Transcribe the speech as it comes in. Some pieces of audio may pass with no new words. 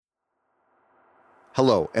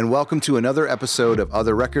Hello, and welcome to another episode of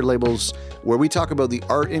Other Record Labels, where we talk about the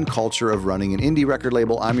art and culture of running an indie record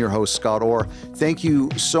label. I'm your host, Scott Orr. Thank you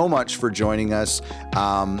so much for joining us.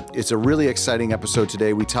 It's a really exciting episode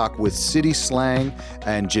today. We talk with City Slang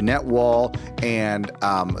and Jeanette Wall, and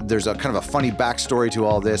there's a kind of a funny backstory to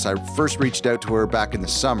all this. I first reached out to her back in the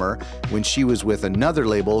summer when she was with another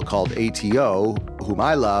label called ATO, whom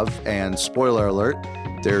I love, and spoiler alert,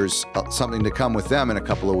 there's something to come with them in a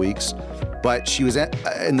couple of weeks. But she was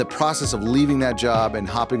in the process of leaving that job and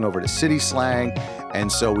hopping over to City Slang.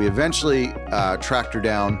 And so we eventually tracked her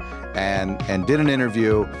down and did an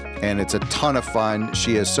interview. And it's a ton of fun.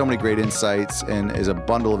 She has so many great insights and is a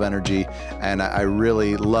bundle of energy. And I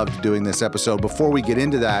really loved doing this episode. Before we get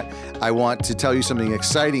into that, I want to tell you something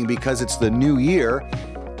exciting because it's the new year.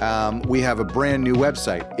 We have a brand new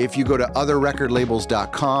website. If you go to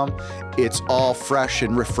otherrecordlabels.com, it's all fresh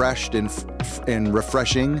and refreshed and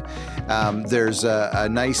refreshing. There's a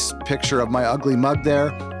nice picture of my ugly mug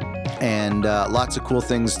there and lots of cool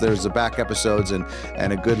things. There's the back episodes and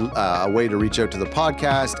a good way to reach out to the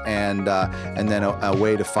podcast and then a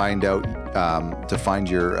way to find out to find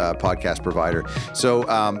your podcast provider. So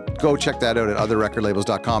go check that out at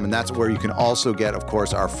otherrecordlabels.com, and that's where you can also get, of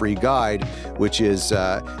course, our free guide, which is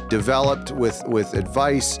developed with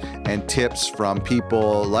advice and tips from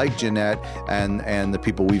people like Jeanette and the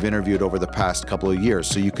people we've interviewed over the past couple of years.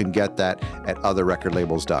 So you can get that at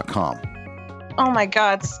otherrecordlabels.com. Oh my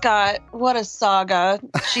God, Scott, what a saga.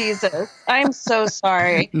 Jesus. I'm so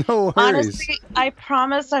sorry. No worries. Honestly, I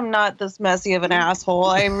promise I'm not this messy of an asshole.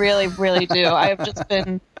 I really, really do. I've just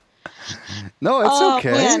been... No, it's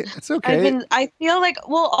okay. Man. It's okay. I feel like,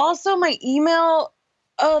 well, also my email,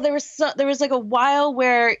 there was like a while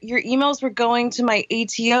where your emails were going to my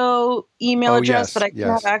ATO email address, but I couldn't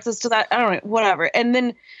have access to that. I don't know, whatever. And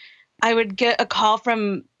then I would get a call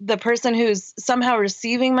from the person who's somehow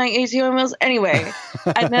receiving my ATO emails. Anyway,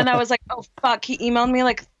 and then I was like, oh, fuck, he emailed me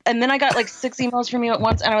and then I got like 6 emails from you at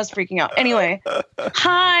once and I was freaking out. Anyway,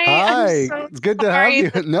 hi. It's good to have you.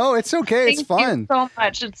 No, it's okay. It's fun.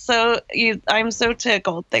 Thank you so much. I'm so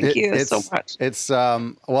tickled. Thank you so much. It's,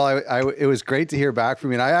 it was great to hear back from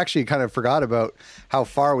you. And I actually kind of forgot about how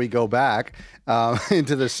far we go back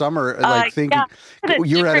into the summer, thinking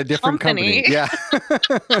you were at a different company. Yeah.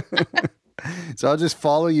 So I'll just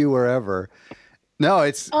follow you wherever. No,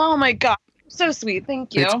 it's. Oh my God. So sweet.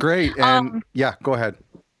 Thank you. It's great. And go ahead.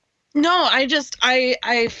 No, I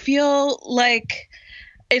feel like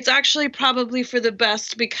it's actually probably for the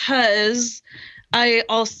best because I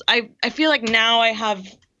feel like now I have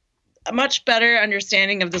a much better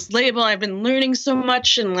understanding of this label. I've been learning so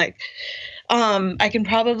much and I can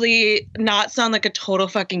probably not sound like a total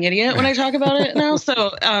fucking idiot when I talk about it now.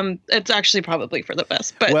 So it's actually probably for the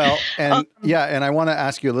best. But and I want to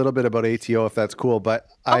ask you a little bit about ATO if that's cool. But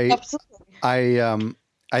absolutely.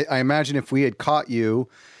 I imagine if we had caught you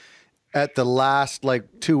at the last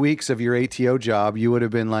 2 weeks of your ATO job, you would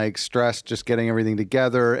have been stressed just getting everything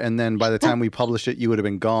together. And then by the time we publish it, you would have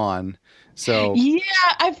been gone. So yeah,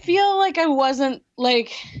 I feel like I wasn't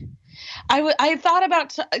I thought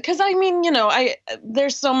about, because I mean,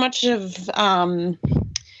 there's so much of,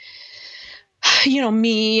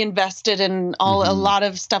 me invested in a lot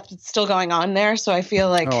of stuff that's still going on there. So I feel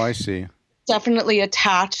like, oh, I see. Definitely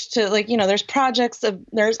attached to there's projects,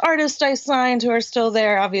 there's artists I signed who are still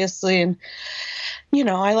there, obviously. And,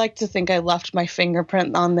 I like to think I left my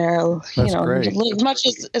fingerprint on there, That's great.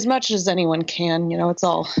 as much as anyone can, it's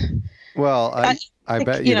all. Well, I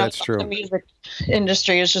bet you that's true. The music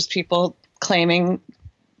industry is just people claiming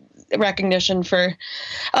recognition for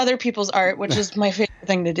other people's art, which is my favorite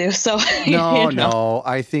thing to do. So no,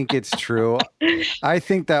 I think it's true. I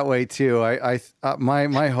think that way too.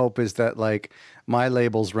 My hope is that my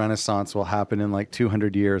label's renaissance will happen in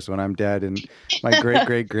 200 years when I'm dead and my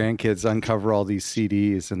great grandkids uncover all these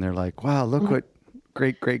CDs and they're like, wow, look what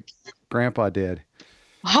great grandpa did.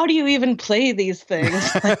 How do you even play these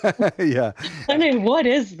things? Yeah. I mean, what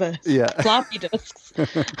is this? Yeah. Floppy disks.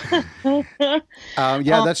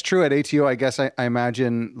 That's true at ATO. I guess I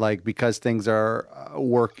imagine because things are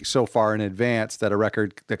work so far in advance that a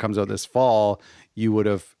record that comes out this fall, you would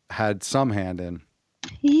have had some hand in.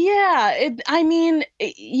 Yeah. And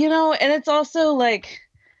it's also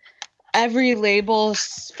every label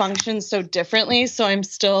functions so differently. So I'm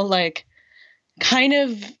still kind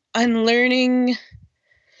of unlearning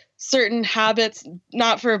certain habits,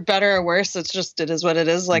 not for better or worse. It's just, it is what it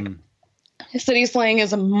is. City Slang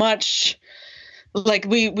is a much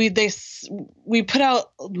we put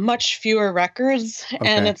out much fewer records,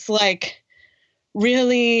 and it's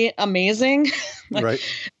really amazing. Right.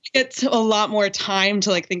 It's a lot more time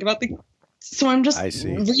to think about So I'm just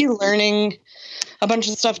relearning a bunch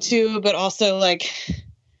of stuff too, but also like,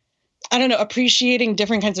 I don't know, appreciating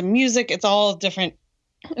different kinds of music. It's all different.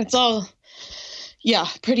 It's all,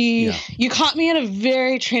 pretty, you caught me in a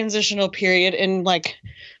very transitional period in like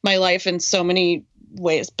my life in so many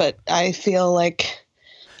ways, but I feel like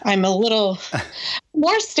I'm a little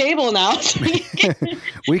more stable now.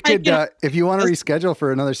 We could, if you want to reschedule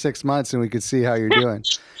for another 6 months and we could see how you're doing,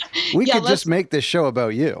 we could just make this show about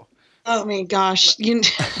you. Oh my gosh. You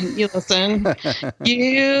listen,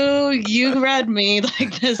 you read me,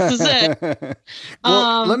 like, this is it.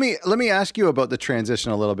 Well, let me ask you about the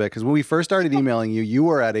transition a little bit. Cause when we first started emailing you, you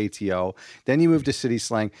were at ATO, then you moved to City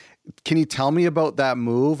Slang. Can you tell me about that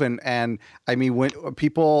move? And I mean, when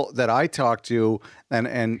people that I talk to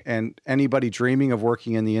and anybody dreaming of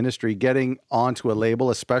working in the industry, getting onto a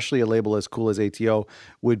label, especially a label as cool as ATO,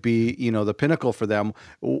 would be, the pinnacle for them.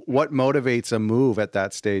 What motivates a move at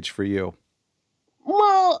that stage for you?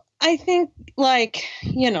 Well, I think like,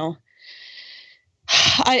 it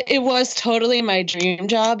was totally my dream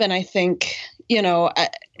job. And I think,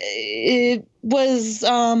 it was,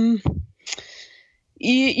 and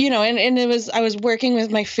it was, I was working with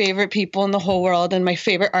my favorite people in the whole world and my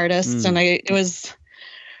favorite artists. And it was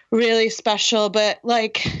really special, but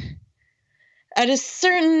like at a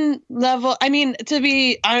certain level,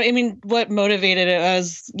 what motivated it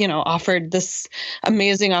was, offered this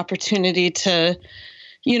amazing opportunity to,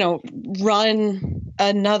 run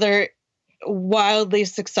another wildly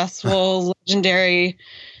successful, legendary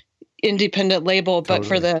independent label, but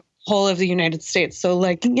for the whole of the United States. So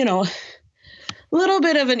like, little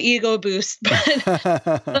bit of an ego boost, but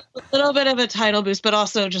a little bit of a title boost, but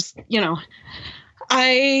also just,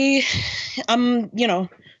 I'm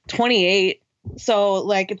 28. So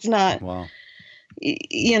like, it's not,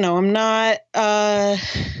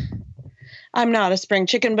 I'm not a spring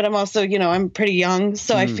chicken, but I'm also, I'm pretty young.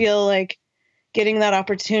 So I feel like getting that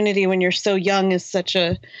opportunity when you're so young is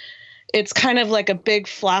it's kind of like a big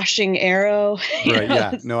flashing arrow. Right.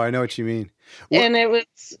 Yeah. No, I know what you mean. And it was,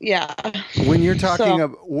 When you're talking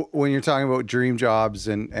about dream jobs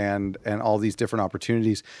and all these different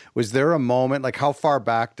opportunities, was there a moment, like how far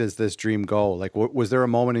back does this dream go? Like, was there a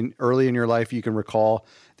moment early in your life you can recall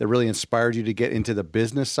that really inspired you to get into the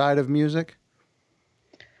business side of music?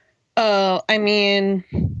 I mean,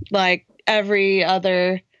 like every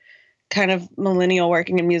other kind of millennial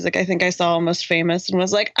working in music, I think I saw Almost Famous and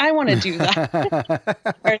was like, I want to do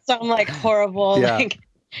that. Or some like horrible,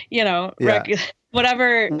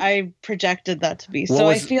 whatever I projected that to be. Go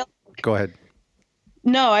ahead.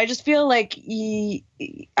 No, I just feel like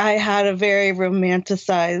I had a very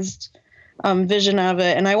romanticized vision of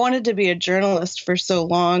it. And I wanted to be a journalist for so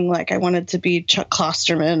long. Like I wanted to be Chuck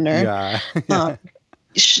Klosterman or,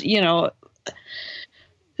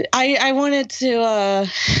 I wanted to,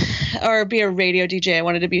 or be a radio DJ. I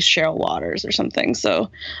wanted to be Cheryl Waters or something. So,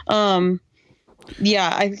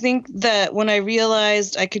 I think that when I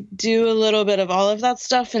realized I could do a little bit of all of that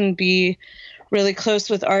stuff and be really close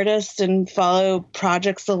with artists and follow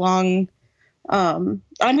projects along. I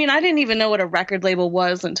didn't even know what a record label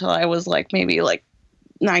was until I was like, maybe like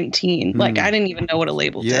 19. Like I didn't even know what a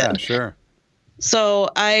label did. Yeah, sure. So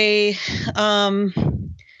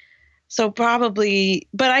probably,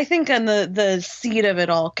 but I think on the seed of it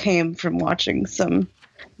all came from watching some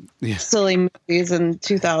silly movies in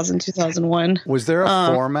 2000, 2001. Was there a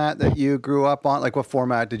format that you grew up on? Like what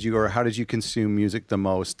format did you, or how did you consume music the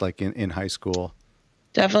most, like in high school?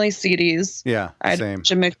 Definitely CDs. Yeah, I had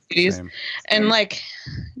to mix CDs. Same. And like,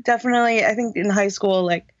 definitely, I think in high school,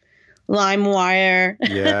 like LimeWire.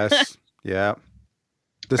 Yes. Yeah.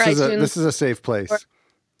 This is a safe place.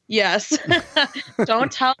 Yes.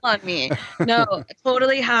 Don't tell on me. No, I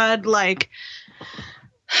totally had like,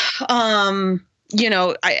 I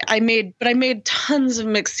made tons of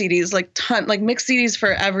mixed CDs, like mixed CDs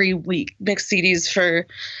for every week, mixed CDs for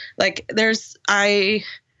like,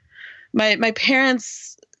 my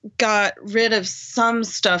parents got rid of some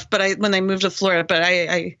stuff, but when they moved to Florida, but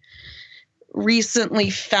I recently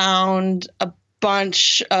found a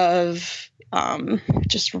bunch of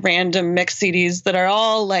just random mix CDs that are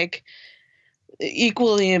all like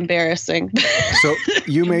equally embarrassing. So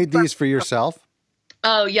you made these for yourself?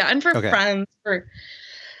 Oh yeah. And for friends,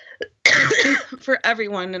 for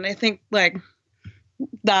everyone. And I think like,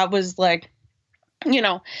 that was like,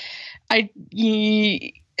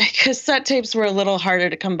 cassette tapes were a little harder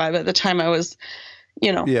to come by the time I was,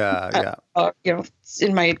 in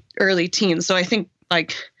my early teens. So I think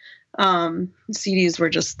like CDs were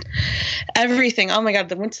just everything. Oh my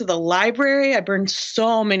God. I went to the library. I burned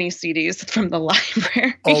so many CDs from the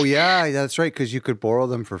library. Oh yeah, that's right. Cause you could borrow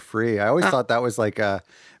them for free. I always thought that was like,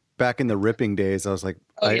 back in the ripping days, I was like,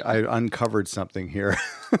 I uncovered something here.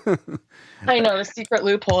 I know, the secret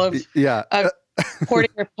loophole of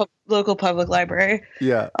supporting your local public library.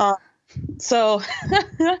 Yeah. So.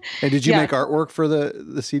 And did you make artwork for the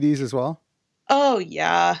CDs as well? Oh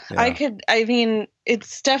yeah. I mean,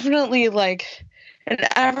 it's definitely like, and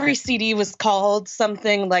every CD was called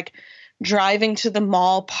something like Driving to the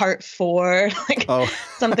Mall Part 4, like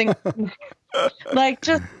something like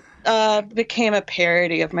just became a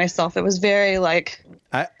parody of myself. It was very like,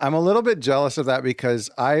 I'm a little bit jealous of that because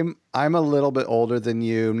I'm a little bit older than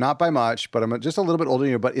you, not by much, but I'm just a little bit older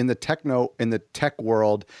than you. But in the tech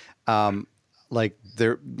world, like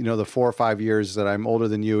there, the 4 or 5 years that I'm older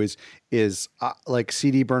than you is like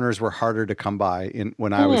CD burners were harder to come by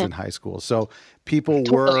when I was in high school. So people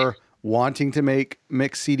were wanting to make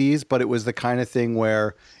mix CDs, but it was the kind of thing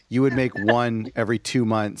where you would make one every 2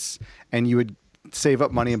 months and you would save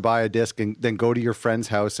up money and buy a disc and then go to your friend's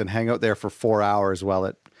house and hang out there for 4 hours while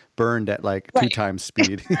it burned at like 2 times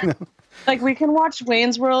speed. Like we can watch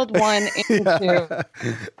Wayne's World 1 and 2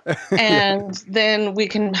 and then we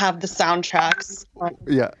can have the soundtracks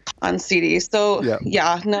on CD. So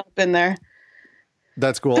been there.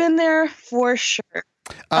 That's cool. Been there for sure.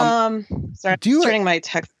 Sorry, I'm turning my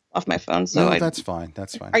text off my phone. So no, that's fine.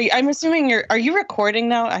 That's fine. I'm assuming are you recording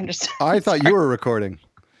now? I thought you were recording.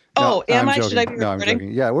 No, am I? Joking. Should I be recording? No, I'm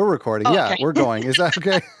joking. Yeah, we're recording. Okay. We're going. Is that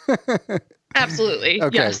okay? Absolutely.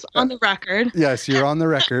 Okay. Yes, on the record. Yes, you're on the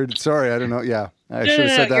record. Sorry, I don't know. Yeah, I should have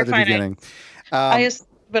said that at the beginning.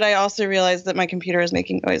 But I also realized that my computer is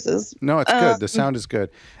making noises. No, it's good. The sound is good.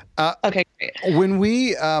 Okay, great. When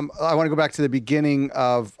we, I want to go back to the beginning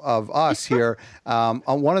of us here. On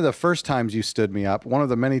one of the first times you stood me up, one of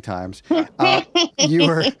the many times, you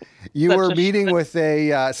were meeting with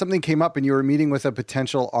something came up and you were meeting with a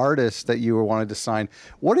potential artist that you wanted to sign.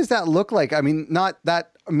 What does that look like? I mean, not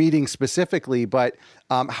that meeting specifically, but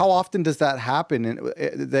how often does that happen?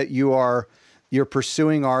 That you're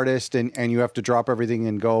pursuing artists and you have to drop everything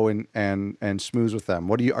and go and smooze with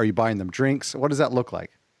them. Are you buying them drinks? What does that look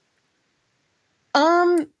like?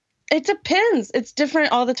 It depends. It's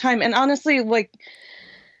different all the time. And honestly, like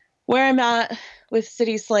where I'm at with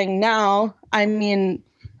City Slang now, I mean,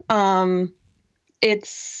 I'm in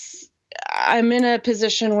a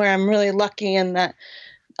position where I'm really lucky in that,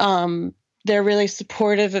 they're really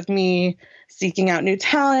supportive of me seeking out new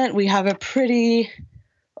talent. We have a pretty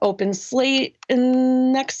open slate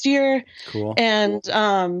in next year. Cool. And,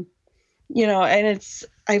 and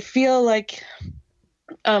I feel like,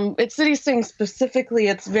 it's City Sling specifically.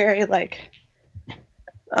 It's very like,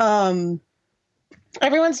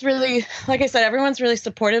 everyone's really, like I said, everyone's really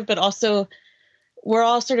supportive, but also we're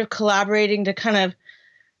all sort of collaborating to kind of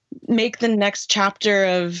make the next chapter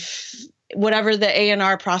of whatever the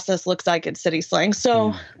A&R process looks like at City Sling.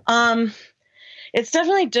 So, it's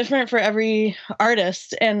definitely different for every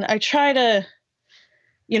artist. And I try to,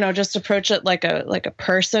 just approach it like a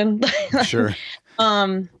person. Sure.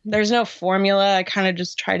 There's no formula. I kind of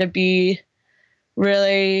just try to be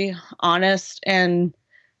really honest and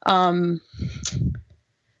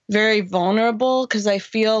very vulnerable, because I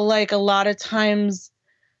feel like a lot of times,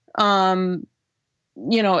 in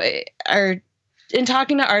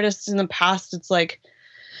talking to artists in the past, it's like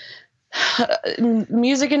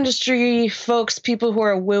music industry folks, people who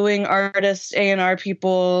are wooing artists, A&R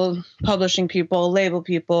people, publishing people, label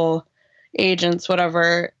people, agents,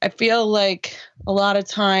 whatever. I feel like a lot of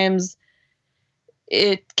times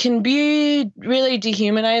it can be really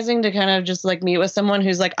dehumanizing to kind of just like meet with someone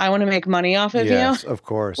who's like, I want to make money off of you. Yes, of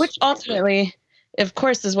course. Which ultimately, of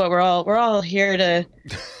course, is what we're all here to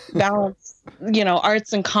balance,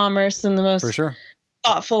 arts and commerce in the most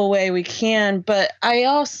thoughtful way we can. But I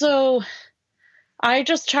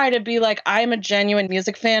just try to be like, I'm a genuine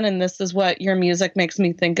music fan, and this is what your music makes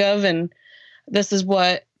me think of, and this is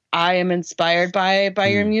what I am inspired by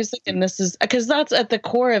your music. And this is because that's at the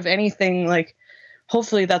core of anything. Like,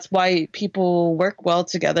 hopefully that's why people work well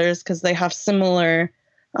together, is because they have similar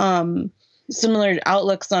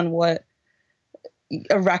outlooks on what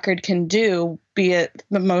a record can do, be it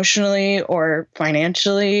emotionally or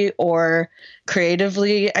financially or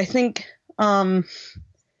creatively. I think, I know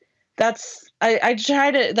that's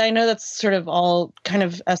sort of all kind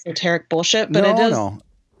of esoteric bullshit, but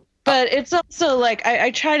but it's also like,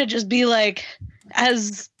 I try to just be like,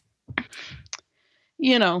 as,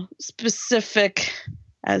 specific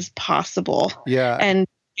as possible. Yeah. And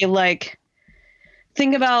be like,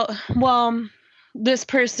 think about, well, this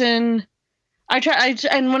person,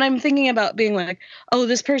 and when I'm thinking about being like, oh,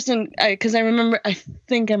 this person, because I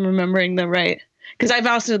think I'm remembering them right. Because I've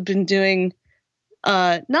also been doing,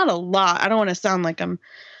 not a lot. I don't want to sound like I'm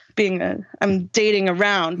dating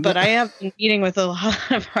around, but I have been meeting with a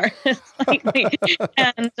lot of artists lately,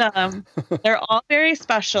 and they're all very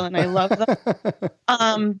special, and I love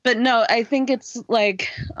them. But no, I think it's like,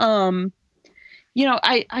 I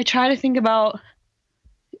try to think about.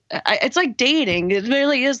 It's like dating. It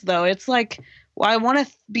really is, though. It's like, well, I want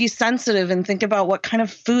to be sensitive and think about what kind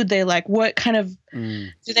of food they like. What kind of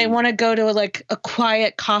do they want to go to, like a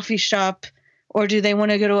quiet coffee shop? Or do they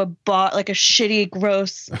want to go to a bar, like a shitty,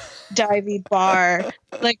 gross, divey bar?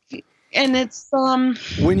 Like, and it's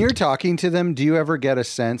when you're talking to them, do you ever get a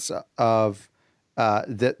sense of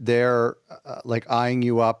that they're like eyeing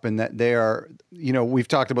you up, and that they are, we've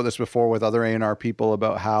talked about this before with other A&R people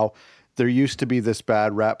about how there used to be this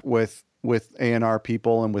bad rep with A&R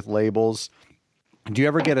people and with labels. Do you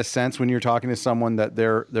ever get a sense when you're talking to someone that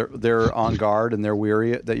they're on guard and they're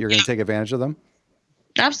weary that you're going to take advantage of them?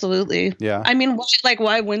 Absolutely. Yeah. I mean,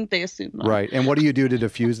 why wouldn't they assume that? Right. And what do you do to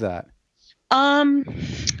diffuse that?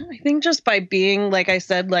 I think just by being, like I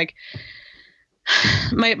said, like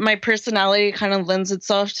my personality kind of lends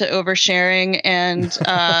itself to oversharing and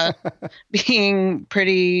being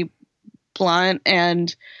pretty blunt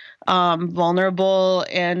and vulnerable.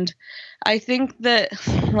 And I think that,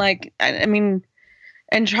 like, I mean,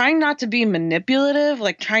 and trying not to be manipulative,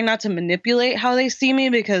 like trying not to manipulate how they see me,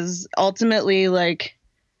 because ultimately, like,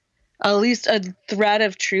 at least a thread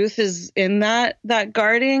of truth is in that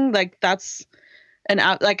guarding. Like, that's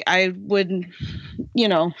like, I would,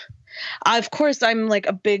 of course I'm like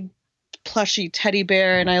a big plushy teddy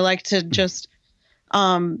bear, and I like to just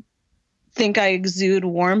think I exude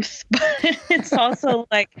warmth, but it's also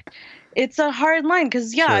like, it's a hard line.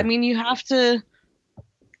 Cause yeah, sure. I mean, you have to,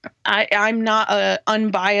 I'm not a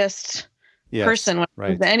unbiased person when it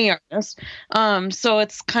comes to any artist. So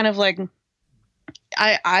it's kind of like,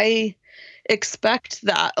 I expect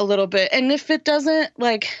that a little bit. And if it doesn't,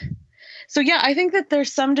 like, so yeah, I think that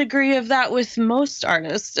there's some degree of that with most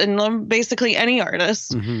artists, and basically any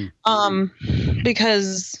artist,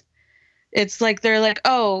 because it's like, they're like,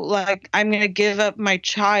 oh, like, I'm going to give up my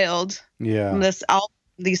child, this album,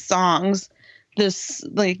 these songs, this,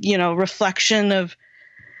 like, reflection of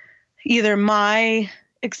either my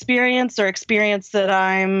experience or experience that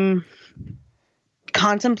I'm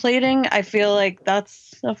contemplating. I feel like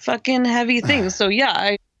that's a fucking heavy thing. So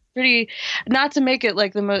yeah, not to make it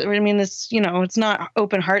like the most, I mean, this, it's not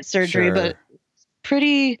open heart surgery, sure. But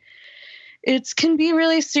it can be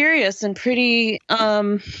really serious and pretty,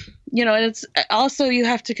 and it's also, you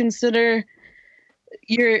have to consider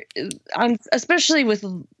especially with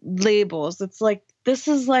labels, it's like, this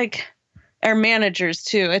is like our managers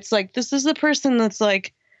too. It's like, this is the person that's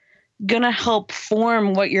like gonna help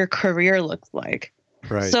form what your career looks like.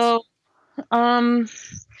 Right. So,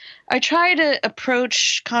 I try to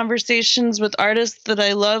approach conversations with artists that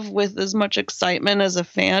I love with as much excitement as a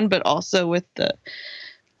fan, but also with the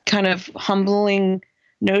kind of humbling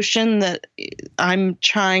notion that I'm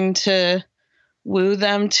trying to woo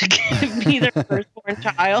them to give me their firstborn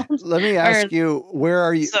child. Let me ask you, where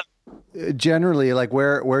are you generally, like,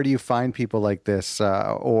 where do you find people like this,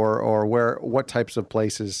 or what types of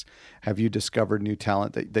places have you discovered new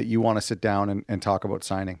talent that you want to sit down and talk about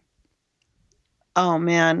signing? Oh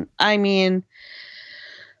man. I mean,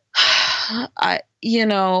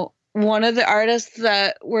 one of the artists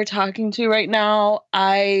that we're talking to right now,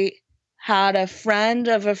 I had a friend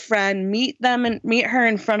of a friend meet her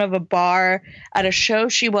in front of a bar at a show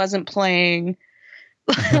she wasn't playing.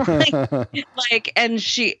 I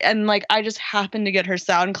just happened to get her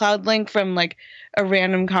SoundCloud link from like a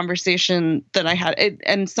random conversation that I had.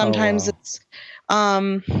 And sometimes it's,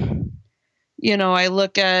 I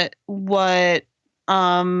look at what,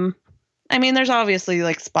 I mean, there's obviously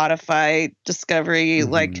like Spotify discovery.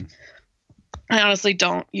 Mm-hmm. Like, I honestly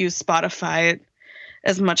don't use Spotify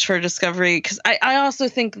as much for discovery, because I also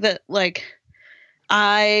think that, like,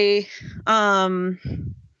 I want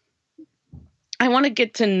to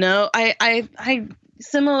get to know, I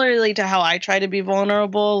similarly to how I try to be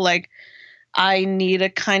vulnerable, like, I need a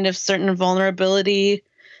kind of certain vulnerability,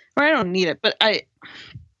 or I don't need it, but I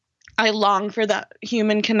long for that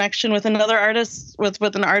human connection with another artist, with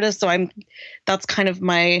an artist. So that's kind of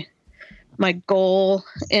my goal.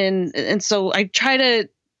 And so I try to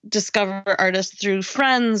discover artists through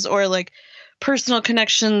friends or like personal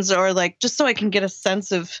connections, or like, just so I can get a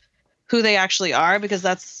sense of who they actually are, because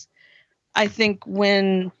that's, I think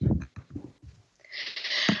when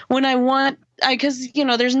I want, because,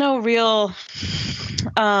 there's no real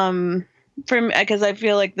Because I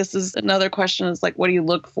feel like this is another question is like, what do you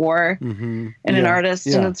look for in an artist?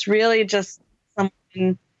 And it's really just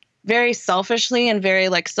something very selfishly and very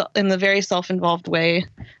like in the very self-involved way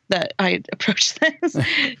that I approach things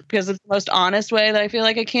because it's the most honest way that I feel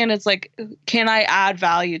like I can. It's like, can I add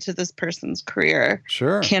value to this person's career?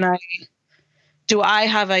 Sure. Do I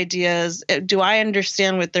have ideas? Do I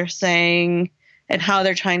understand what they're saying and how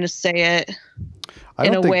they're trying to say it? I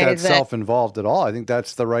don't think that's self-involved at all. I think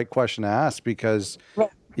that's the right question to ask because,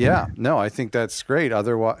 I think that's great.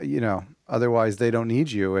 Otherwise they don't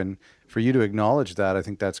need you. And for you to acknowledge that, I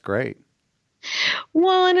think that's great.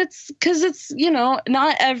 Well, and it's because it's, no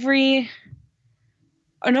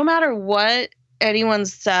matter what anyone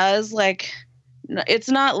says, like, it's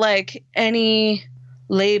not like any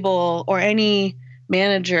label or any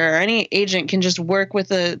manager or any agent can just work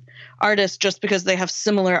with a artist just because they have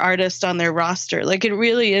similar artists on their roster. Like, it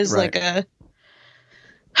really is right. Like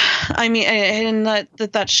and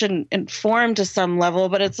that shouldn't inform to some level,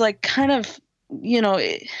 but it's like kind of,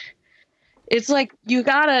 it's like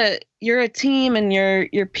you're a team and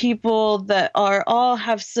you're people that are all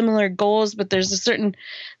have similar goals, but there's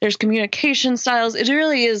communication styles. It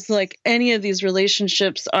really is like any of these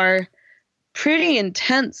relationships are pretty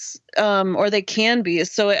intense, or they can be.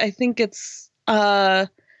 So I think it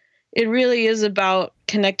really is about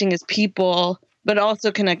connecting as people, but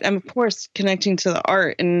also of course, connecting to the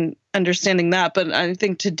art and understanding that. But I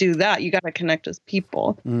think to do that, you got to connect as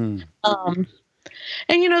people. And,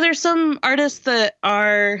 there's some artists that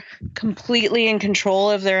are completely in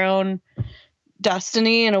control of their own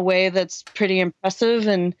destiny in a way that's pretty impressive.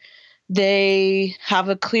 And they have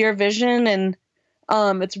a clear vision. And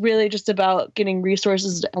it's really just about getting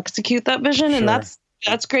resources to execute that vision. Sure. And that's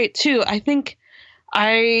great, too. I think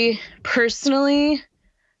I personally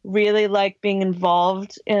really like being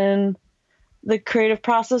involved in the creative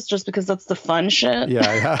process just because that's the fun shit.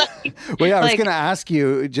 Yeah. Well, yeah, I was going to ask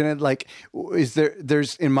you, Jeanette, like,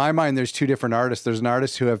 there's in my mind, there's two different artists. There's an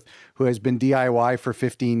artist who has been DIY for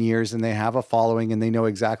 15 years and they have a following and they know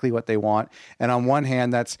exactly what they want. And on one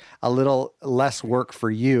hand, that's a little less work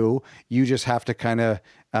for you. You just have to kind of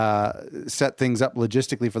set things up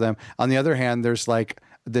logistically for them. On the other hand, there's like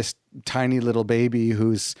this tiny little baby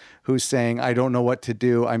who's saying, I don't know what to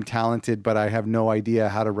do. I'm talented, but I have no idea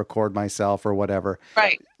how to record myself or whatever.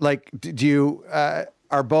 Right. Like, do you,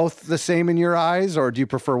 are both the same in your eyes or do you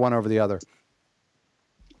prefer one over the other?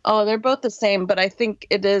 Oh, they're both the same, but I think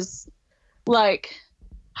it is like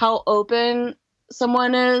how open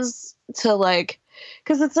someone is to like,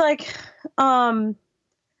 cause it's like, cause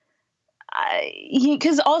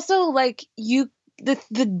also like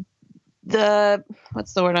the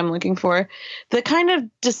what's the word I'm looking for? The kind of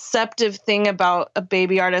deceptive thing about a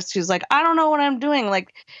baby artist who's like, I don't know what I'm doing.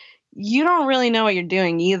 Like, you don't really know what you're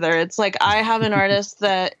doing either. It's like, I have an artist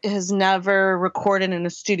that has never recorded in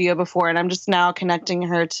a studio before, and I'm just now connecting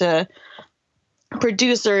her to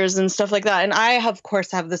producers and stuff like that. And I, of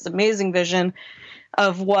course, have this amazing vision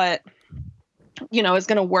of what, is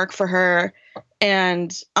going to work for her.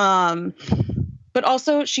 And, but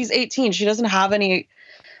also she's 18. She doesn't have any,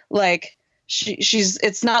 like,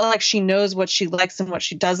 it's not like she knows what she likes and what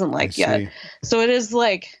she doesn't like yet. So it's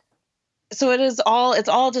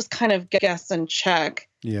all just kind of guess and check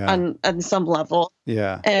on some level.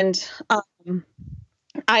 Yeah. And,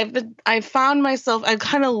 I've found myself, I've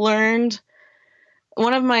kind of learned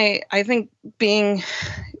one of my, I think being,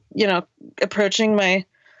 approaching my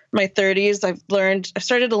 30s, I've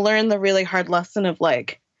started to learn the really hard lesson of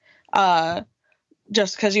like,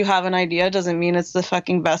 just because you have an idea doesn't mean it's the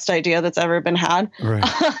fucking best idea that's ever been had. Right.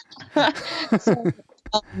 So,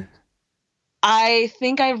 I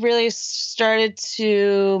think I've really started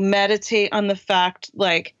to meditate on the fact,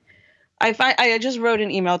 like, I just wrote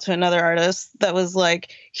an email to another artist that was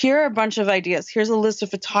like, here are a bunch of ideas. Here's a list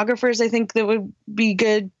of photographers I think that would be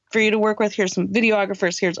good for you to work with. Here's some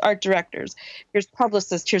videographers. Here's art directors. Here's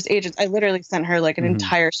publicists. Here's agents. I literally sent her like an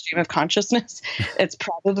entire stream of consciousness. It's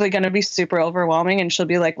probably going to be super overwhelming and she'll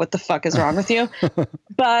be like, what the fuck is wrong with you?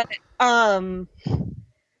 But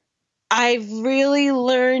I've really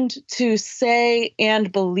learned to say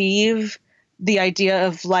and believe the idea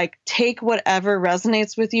of like, take whatever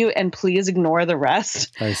resonates with you and please ignore the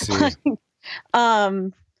rest. I see.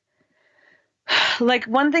 Like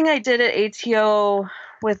one thing I did at ATO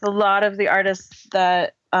with a lot of the artists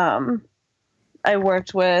that I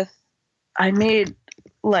worked with, I made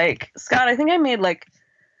like, Scott, I think I made like,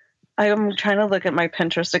 I'm trying to look at my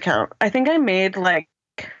Pinterest account. I think I made like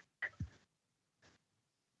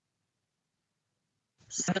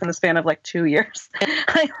in the span of like 2 years.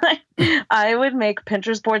 I would make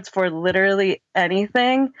Pinterest boards for literally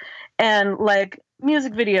anything, and like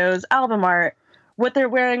music videos, album art, what they're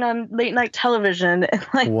wearing on late night television, and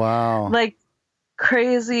like wow, like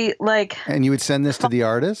crazy like. And you would send this to the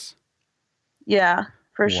artists? Yeah,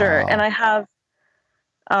 for sure. And I have.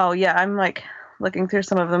 Oh yeah, I'm like looking through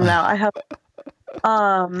some of them now. I have.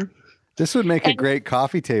 This would make a great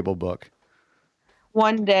coffee table book.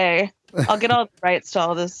 One day, I'll get all the rights to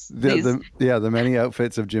all this. The many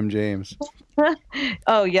outfits of Jim James.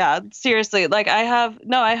 Oh yeah, seriously. Like I have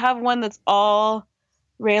one that's all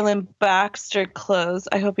Raylan Baxter clothes.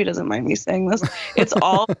 I hope he doesn't mind me saying this. It's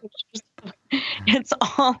all it's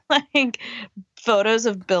all like photos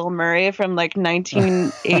of Bill Murray from like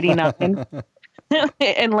 1989.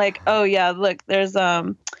 And like, oh yeah, look, there's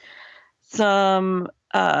some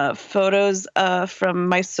photos from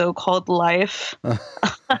My So-Called Life.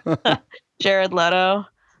 Jared Leto.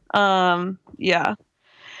 Yeah.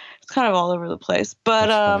 It's kind of all over the place.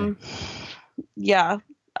 But yeah,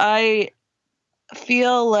 I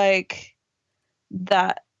feel like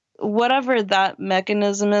that whatever that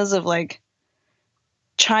mechanism is of like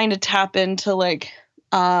trying to tap into like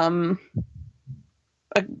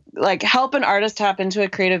help an artist tap into a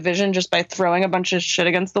creative vision just by throwing a bunch of shit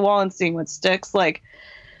against the wall and seeing what sticks. Like,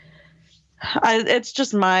 it's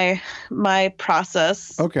just my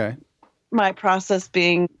process. Okay. My process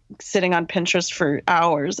being sitting on Pinterest for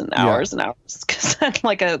hours and hours and hours because I'm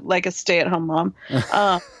like a stay-at-home mom.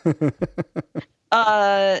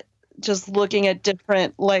 Just looking at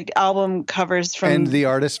different like album covers from. And the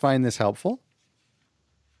artists find this helpful?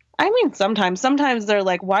 I mean, sometimes they're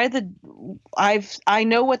like, I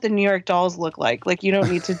know what the New York Dolls look like. Like, you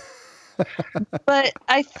don't need to, but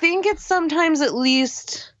I think it's sometimes at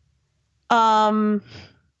least, even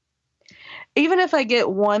if I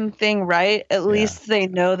get one thing right, at least they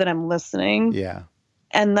know that I'm listening. Yeah.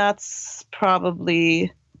 And that's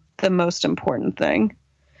probably the most important thing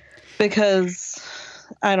because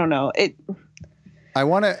I don't know I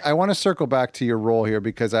want to circle back to your role here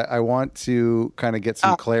because I want to kind of get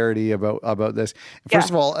some clarity about this. First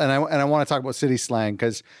of all, and I want to talk about City Slang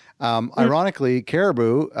because ironically,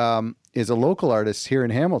 Caribou is a local artist here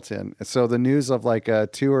in Hamilton. So the news of like a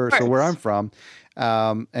tour, so where I'm from,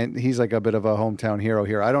 and he's like a bit of a hometown hero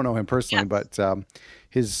here. I don't know him personally, but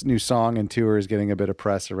his new song and tour is getting a bit of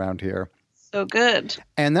press around here. So good.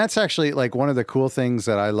 And that's actually like one of the cool things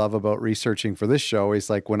that I love about researching for this show is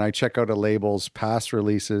like when I check out a label's past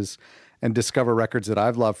releases and discover records that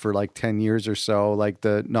I've loved for like 10 years or so, like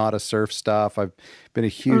the Not a Surf stuff. I've been a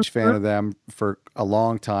huge fan of them for a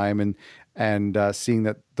long time. And seeing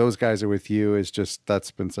that those guys are with you is just,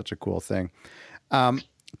 that's been such a cool thing.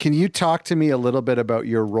 Can you talk to me a little bit about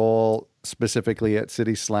your role specifically at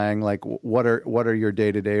City Slang? Like what are your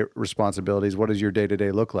day-to-day responsibilities? What does your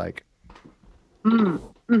day-to-day look like?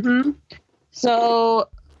 So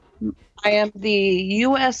I am the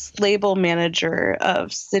U.S. label manager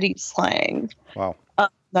of City Slang. Wow.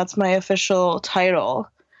 That's my official title.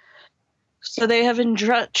 So they have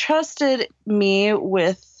entrusted me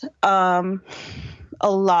with a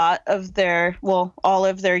lot of all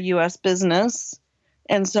of their U.S. business.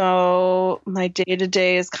 And so my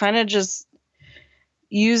day-to-day is kind of just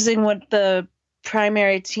using what the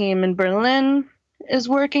primary team in Berlin is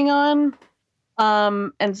working on.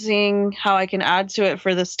 And seeing how I can add to it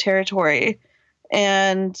for this territory.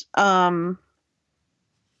 And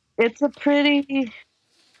it's a pretty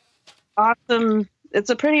awesome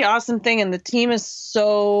thing. And the team is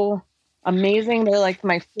so amazing. They're like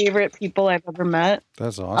my favorite people I've ever met.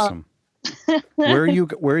 That's awesome. Where are you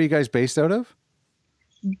guys based out of?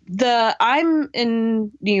 I'm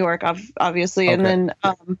in New York, obviously. Okay. And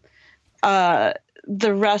then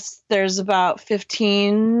the rest, there's about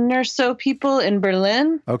 15 or so people in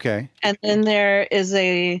Berlin. Okay. And then there is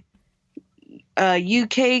a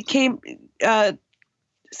UK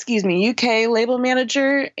label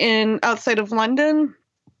manager outside of London,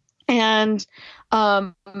 and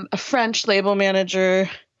a French label manager.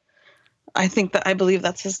 I believe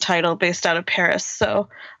that's his title, based out of Paris. So,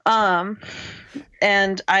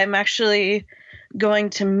 and I'm actually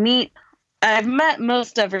going to meet. I've met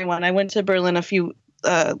most everyone. I went to Berlin a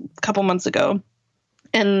couple months ago,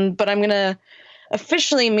 but I'm gonna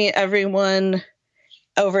officially meet everyone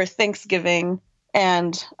over Thanksgiving,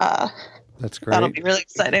 and that's great. That'll be really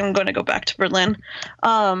exciting. I'm going to go back to Berlin.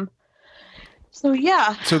 So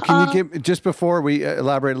yeah. So can you give, just before we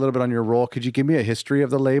elaborate a little bit on your role, could you give me a history of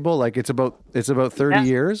the label? Like it's about 30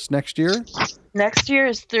 years next year. Next year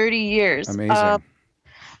is 30 years. Amazing.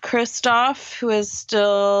 Christoph, who is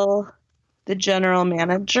still the general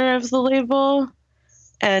manager of the label,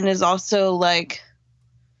 and is also like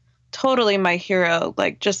totally my hero.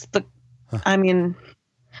 Like just I mean,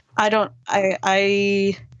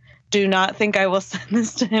 I do not think I will send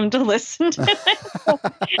this to him to listen to it,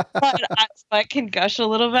 but I can gush a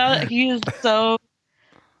little about it. He is so,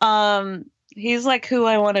 he's like who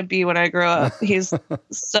I want to be when I grow up. He's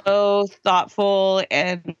so thoughtful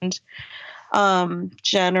and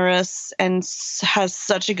generous and has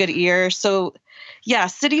such a good ear. So yeah,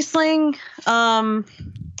 City Slang,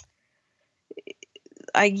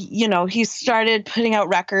 he started putting out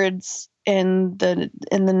records in the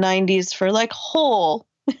 90s for like Hole,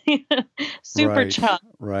 Superchunk,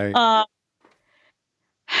 right.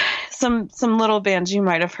 Some little bands you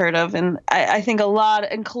might have heard of, and I think a lot,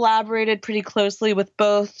 and collaborated pretty closely with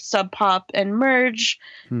both Sub Pop and Merge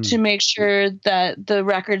to make sure that the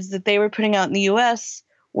records that they were putting out in the US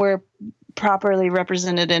were properly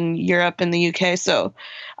represented in Europe and the UK. So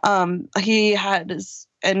he had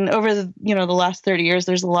and over the last 30 years,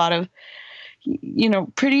 there's a lot of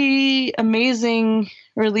pretty amazing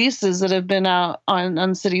releases that have been out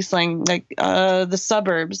on City Slang, like The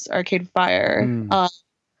Suburbs, Arcade Fire.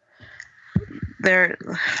 Their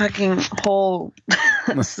fucking whole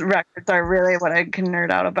records are really what I can nerd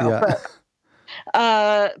out about.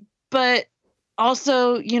 Yeah. But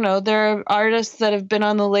also, there are artists that have been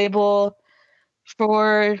on the label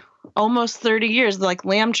for almost 30 years, like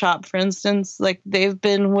Lamb Chop, for instance. Like they've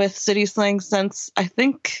been with City Slang since I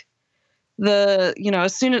think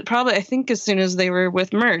as soon as they were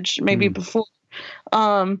with Merge, maybe before.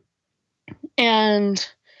 And I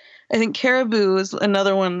think Caribou is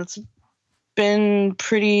another one that's been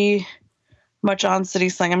pretty much on City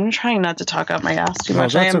Slang. I'm trying not to talk out my ass too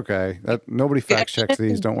much. That's okay. Nobody fact checks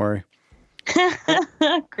these. Don't worry.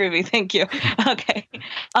 Groovy. Thank you. Okay.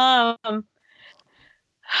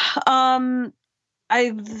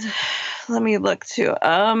 Let me look too.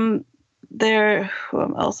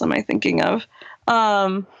 Who else am I thinking of?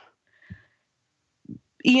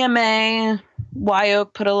 EMA,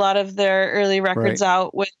 Wyoke put a lot of their early records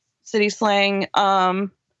out with City Slang.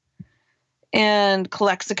 And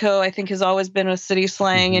Calexico, I think, has always been with City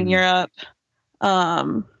Slang in Europe.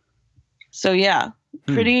 So yeah,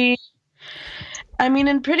 pretty. I mean,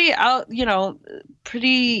 and pretty out.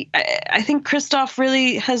 Pretty. I think Christoph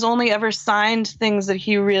really has only ever signed things that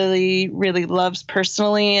he really, really loves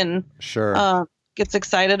personally and gets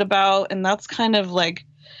excited about, and that's kind of like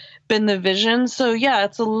been the vision. So yeah,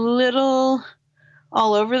 it's a little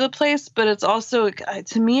all over the place, but it's also,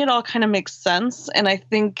 to me, it all kind of makes sense, and I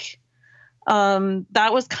think. That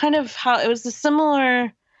was kind of how it was, a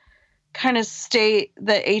similar kind of state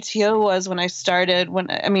that ATO was when I started.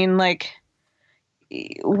 When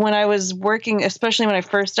I was working, especially when I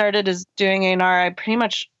first started as doing A&R, I pretty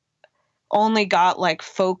much only got like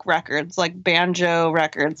folk records, like banjo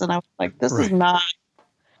records, and I was like, this is not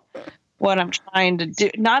what I'm trying to do.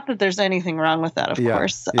 Not that there's anything wrong with that, of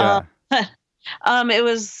course. Yeah. It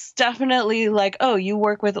was definitely like, oh, you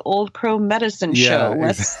work with Old Crow Medicine Show.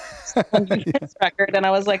 Let's send you this record. And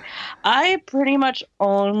I was like, I pretty much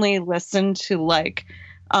only listen to like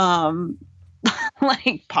pop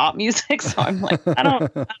music. So I'm like, I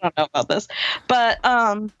don't know about this. But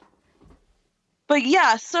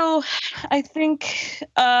yeah, so I think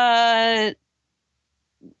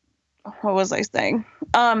what was I saying?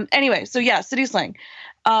 Anyway, so yeah, City Slang.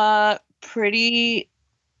 Pretty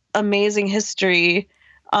amazing history.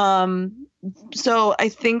 So I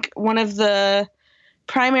think one of the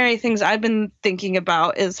primary things I've been thinking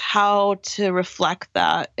about is how to reflect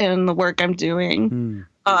that in the work I'm doing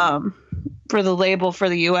for the label for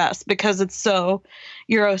the US, because it's so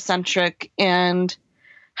Eurocentric and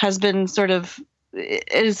has been sort of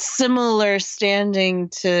is similar standing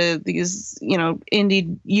to these,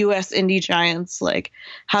 US indie giants. Like,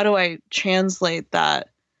 how do I translate that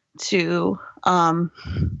to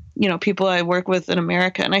people I work with in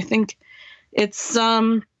America? And I think it's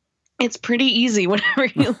pretty easy whenever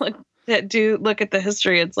you look at the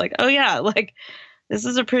history. It's like, oh yeah, like this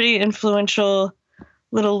is a pretty influential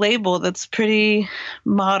little label that's pretty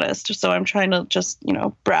modest. So I'm trying to just,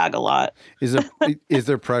 brag a lot. Is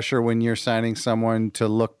there pressure when you're signing someone to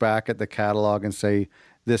look back at the catalog and say,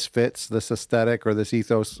 this fits, this aesthetic or this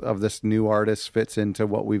ethos of this new artist fits into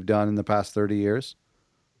what we've done in the past 30 years?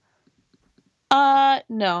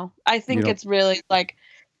 No, I think it's really like,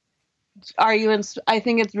 I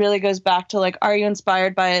think it really goes back to like, are you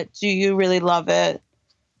inspired by it? Do you really love it?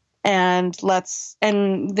 And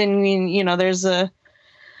then, there's a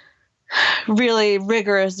really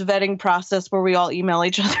rigorous vetting process where we all email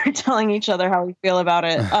each other, telling each other how we feel about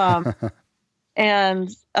it.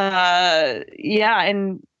 And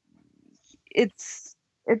it's,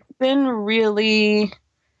 it's been really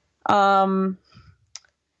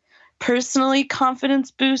personally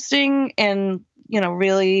confidence boosting and,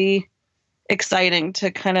 really exciting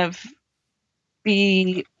to kind of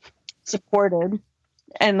be supported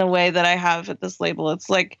in the way that I have at this label. It's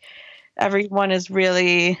like everyone is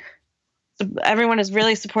really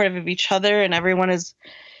supportive of each other, and everyone is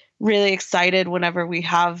really excited whenever we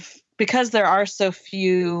have, because there are so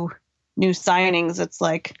few new signings. It's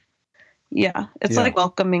like, it's like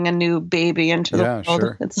welcoming a new baby into the world.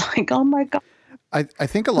 Sure. It's like, oh my God. I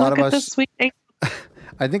think a lot of us,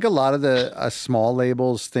 I think a lot of the small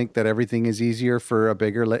labels think that everything is easier for a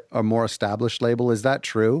bigger, a more established label. Is that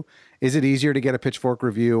true? Is it easier to get a Pitchfork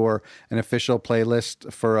review or an official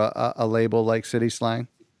playlist for a label like City Slang?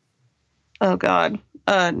 Oh God.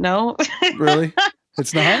 No. Really?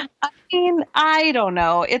 It's not? I mean, I don't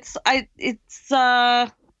know.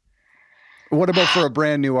 What about for a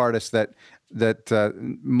brand new artist that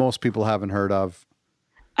most people haven't heard of?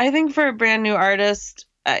 I think for a brand new artist,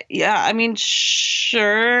 I mean,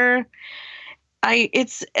 sure. I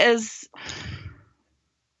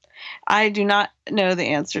do not know the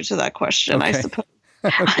answer to that question. Okay. I suppose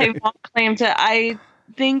I won't claim to. I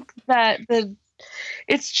think that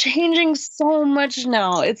it's changing so much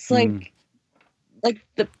now. It's like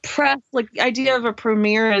the press, like the idea of a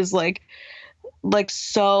premiere is like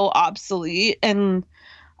so obsolete, and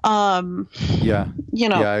playlisting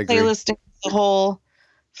the whole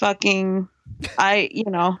fucking,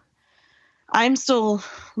 I'm still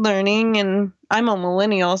learning, and I'm a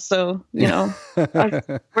millennial, so we're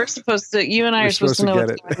supposed to. You and I are supposed to know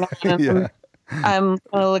what's going on. I'm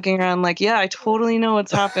looking around like, I totally know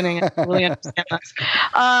what's happening. I totally understand this.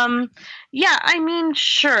 I mean,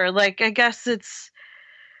 sure. Like, I guess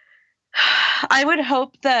I would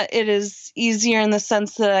hope that it is easier in the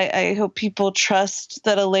sense that I hope people trust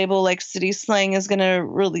that a label like City Slang is going to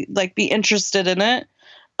really be interested in it.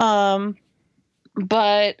 But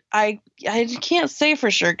I can't say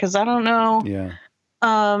for sure, because I don't know. Yeah.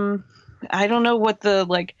 I don't know what the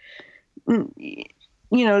Gen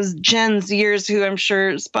Zers, who I'm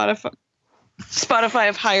sure Spotify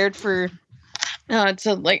have hired for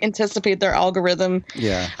to anticipate their algorithm.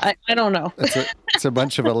 Yeah. I don't know. It's a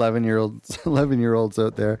bunch of 11-year-olds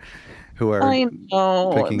out there who are. I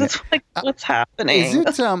know. That's what's happening. Is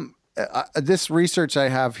it this research I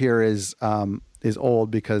have here is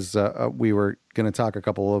old, because we were going to talk a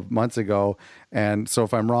couple of months ago, and so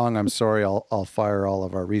if I'm wrong, I'm sorry. I'll fire all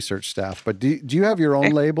of our research staff. But do you have your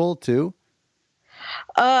own label too?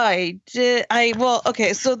 I did.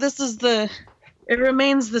 Okay. So this is it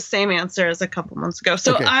remains the same answer as a couple months ago.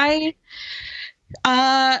 So okay.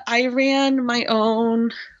 I ran my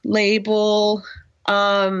own label.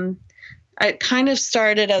 I kind of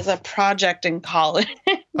started as a project in college.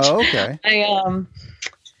 Oh, okay.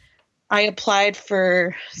 I applied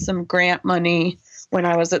for some grant money when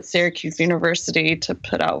I was at Syracuse University to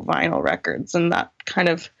put out vinyl records, and that kind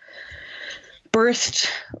of birthed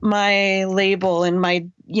my label. And my,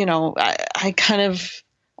 I kind of,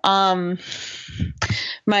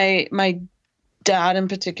 my dad in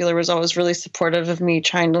particular was always really supportive of me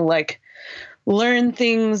trying to learn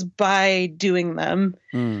things by doing them.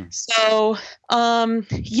 So,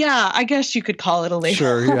 I guess you could call it a label.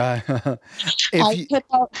 Sure, yeah. I put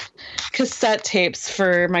out cassette tapes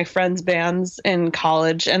for my friends' bands in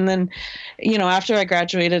college. And then, after I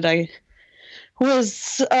graduated, I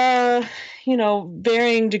was,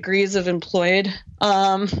 varying degrees of employed.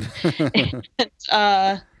 That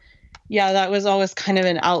was always kind of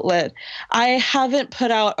an outlet. I haven't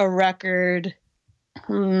put out a record,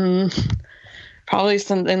 probably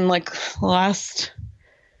something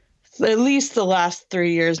at least the last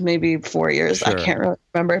 3 years, maybe 4 years. Sure. I can't really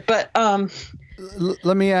remember, but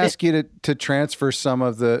let me ask you to transfer some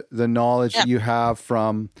of the knowledge that you have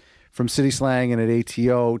from City Slang and at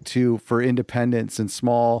ATO for independents and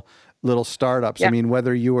small little startups. Yeah. I mean,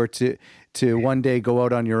 whether you were to one day go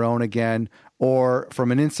out on your own again, or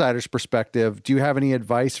from an insider's perspective, do you have any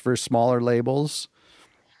advice for smaller labels?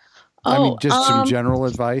 Just some general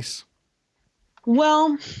advice.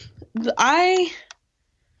 Well, I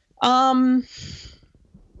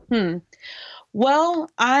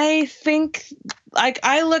think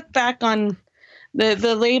I look back on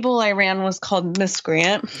the label I ran was called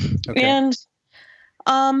Miscreant. Okay. And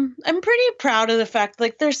I'm pretty proud of the fact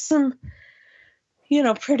there's some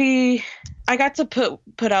I got to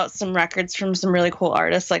put out some records from some really cool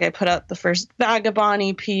artists. I put out the first Vagabond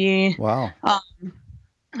EP. Wow.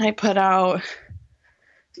 I put out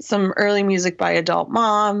some early music by Adult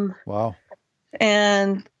Mom. Wow.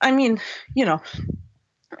 And I mean,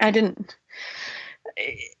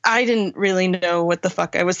 I didn't really know what the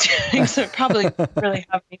fuck I was doing, so it probably didn't really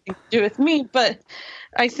have anything to do with me. But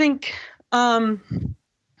I think I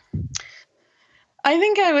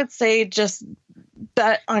would say just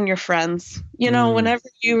bet on your friends. Whenever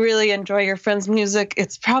you really enjoy your friends' music,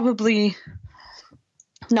 it's probably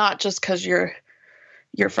not just because you're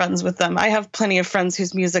friends with them. I have plenty of friends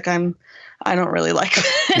whose music I don't really like.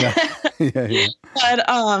 Yeah. But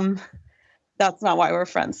that's not why we're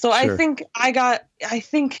friends. So sure. I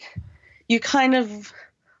think you kind of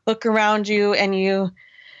look around you, and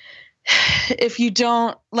if you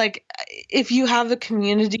don't if you have a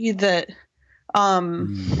community that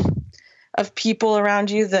of people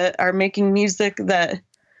around you that are making music that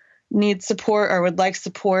need support or would like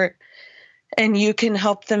support, and you can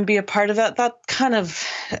help them be a part of that kind of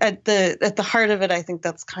at the heart of it, I think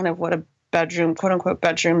that's kind of what a bedroom, quote unquote,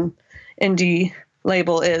 bedroom indie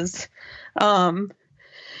label is.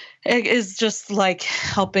 It is just like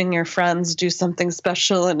helping your friends do something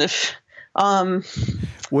special. And if I'm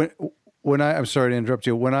sorry to interrupt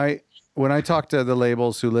you. When I talk to the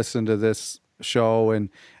labels who listen to this show and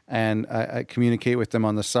I communicate with them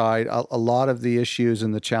on the side, a lot of the issues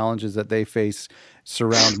and the challenges that they face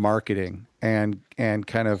surround marketing and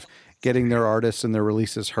kind of getting their artists and their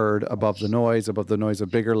releases heard above the noise of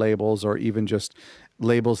bigger labels, or even just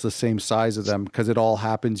labels the same size of them, because it all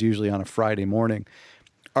happens usually on a Friday morning.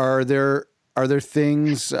 Are there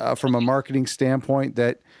things from a marketing standpoint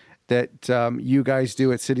that you guys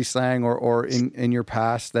do at City Slang or in your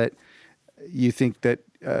past that you think that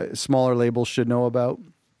smaller labels should know about?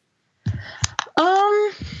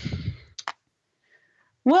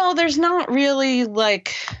 Well, there's not really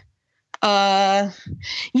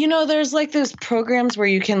there's those programs where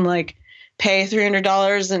you can pay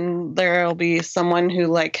 $300 and there'll be someone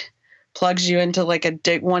who plugs you into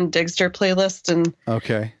one Digster playlist, and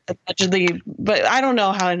okay, allegedly, but I don't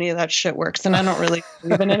know how any of that shit works, and I don't really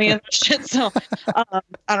believe in any of that shit, so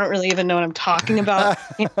I don't really even know what I'm talking about.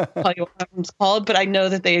 I can't tell you what one's called, but I know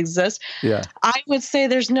that they exist. Yeah, I would say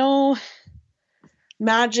there's no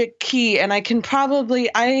magic key, and I can probably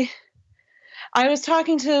I was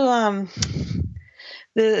talking to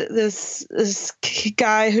this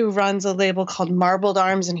guy who runs a label called Marbled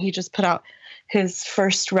Arms, and he just put out his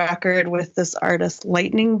first record with this artist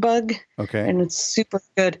Lightning Bug. Okay. And it's super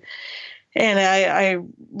good. And I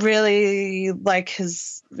really like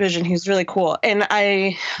his vision. He's really cool. And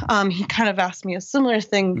he kind of asked me a similar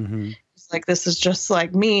thing. Mm-hmm. He's like, this is just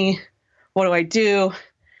like me. What do I do?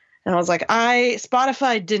 And I was like,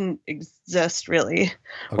 Spotify didn't exist really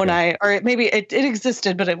when maybe it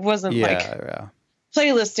existed, but it wasn't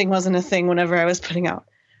playlisting wasn't a thing whenever I was putting out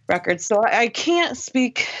records. So I can't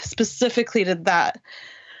speak specifically to that,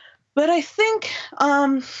 but I think,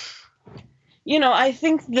 I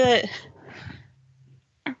think that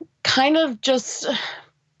kind of just,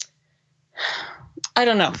 I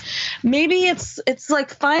don't know, maybe it's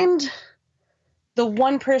find the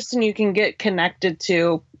one person you can get connected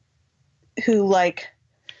to who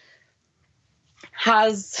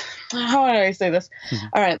has, how do I say this? Mm-hmm.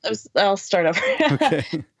 All right, I'll start over. Okay.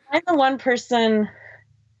 Find the one person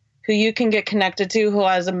who you can get connected to who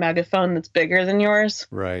has a megaphone that's bigger than yours.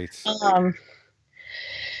 Right.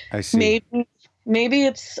 I see. Maybe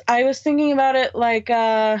it's, I was thinking about it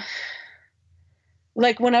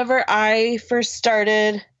whenever I first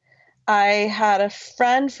started, I had a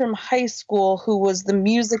friend from high school who was the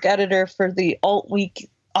music editor for the Alt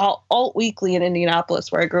Weekly in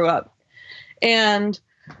Indianapolis, where I grew up. And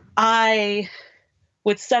I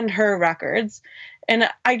would send her records, and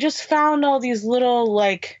I just found all these little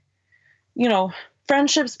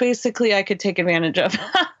friendships basically I could take advantage of.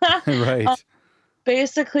 Right.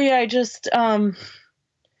 Basically I just, I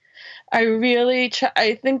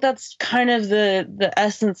think that's kind of the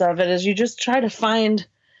essence of it, is you just try to find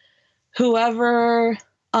whoever,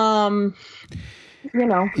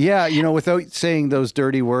 Yeah, without saying those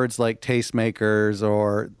dirty words like tastemakers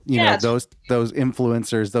or, those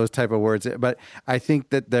influencers, those type of words. But I think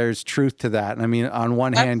that there's truth to that. And I mean, on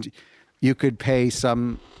one hand, you could pay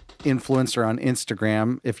some influencer on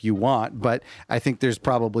Instagram if you want, but I think there's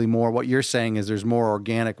probably more. What you're saying is there's more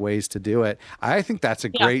organic ways to do it. I think that's a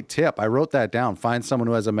great tip. I wrote that down. Find someone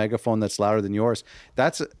who has a megaphone that's louder than yours.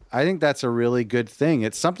 I think that's a really good thing.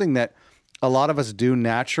 It's something that a lot of us do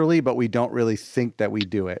naturally, but we don't really think that we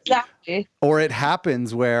do it. Exactly. Or it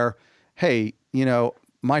happens where, hey,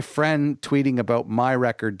 my friend tweeting about my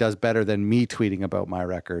record does better than me tweeting about my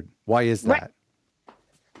record. Why is that?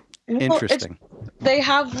 Right. Interesting. They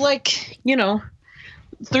have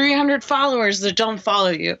 300 followers that don't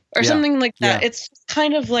follow you or something like that. Yeah. It's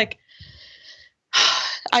kind of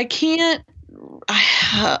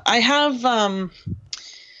I have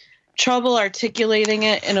trouble articulating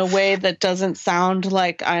it in a way that doesn't sound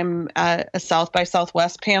like I'm at a South by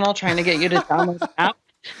Southwest panel trying to get you to download the app.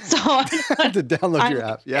 So to download your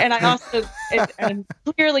app, yeah. And I also and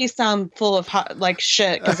clearly sound full of like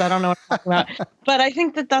shit because I don't know what I'm talking about. But I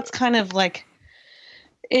think that that's kind of like,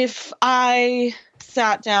 if I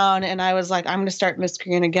sat down and I was like, I'm going to start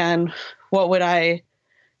Miscreant again, what would I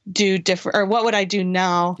do different, or what would I do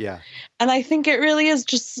now? Yeah. And I think it really is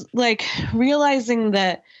just like realizing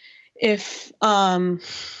that if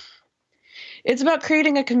it's about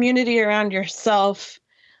creating a community around yourself,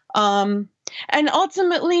 and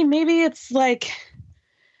ultimately maybe it's like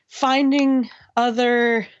finding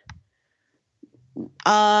other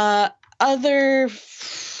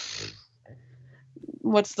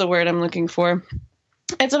what's the word I'm looking for?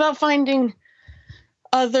 It's about finding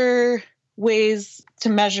other ways to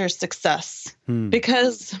measure success,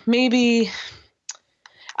 because maybe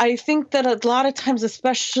I think that a lot of times,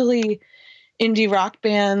 especially indie rock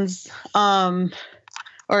bands, or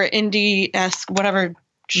indie-esque, whatever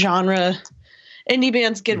genre, indie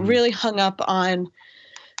bands get really hung up on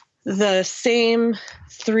the same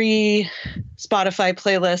 3 Spotify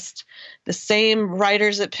playlists, the same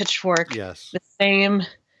writers at Pitchfork, yes, the same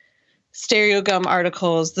Stereogum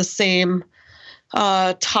articles, the same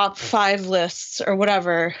top 5 lists or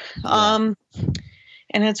whatever. Yeah.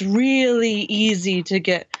 And it's really easy to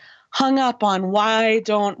get hung up on why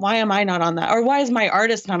am I not on that? Or why is my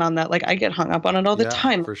artist not on that? Like, I get hung up on it all the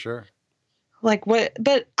time. For sure. Like what,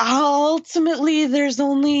 but ultimately there's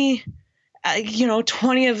only,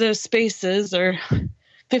 20 of those spaces or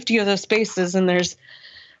 50 of those spaces. And there's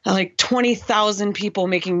like 20,000 people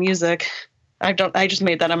making music. I just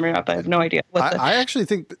made that number up. I have no idea. I actually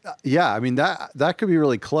think, I mean, that could be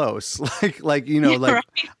really close. like right?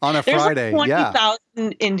 On a Friday. There's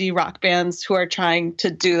 20,000 indie rock bands who are trying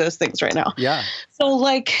to do those things right now. Yeah. So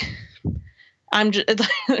like,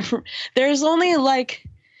 there's only like,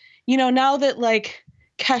 now that like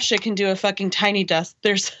Kesha can do a fucking Tiny Desk,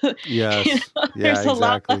 there's, yes. There's a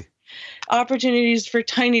lot of opportunities for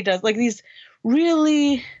Tiny Desk. Like these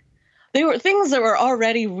really, they were things that were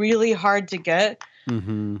already really hard to get,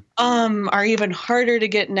 are even harder to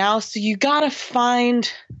get now. So you got to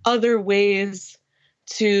find other ways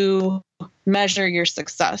to measure your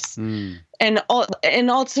success. And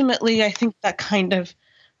ultimately, I think that kind of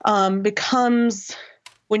becomes,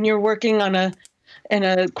 when you're working in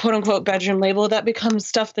a quote unquote bedroom label, that becomes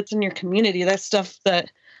stuff that's in your community. That's stuff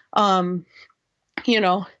that,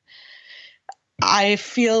 I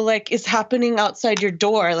feel like is happening outside your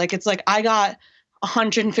door. Like, it's like, I got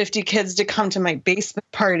 150 kids to come to my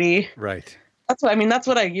basement party. Right. That's what that's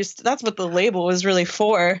what the label was really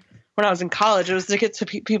for when I was in college. It was to get to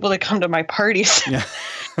people to come to my parties. Yeah.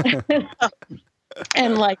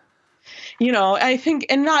 And like, I think,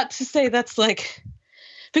 and not to say that's like,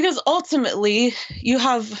 because ultimately you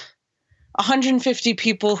have 150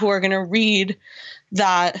 people who are going to read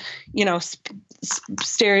that,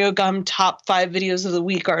 Stereogum top 5 videos of the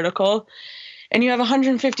week article, and you have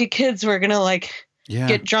 150 kids who are going to like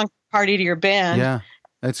get drunk, party to your band. Yeah.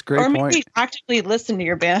 That's a great point. Or maybe actively listen to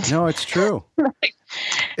your band. No, it's true.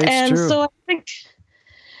 It's true. So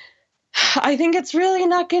I think it's really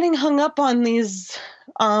not getting hung up on these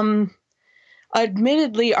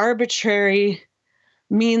admittedly arbitrary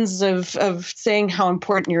means of saying how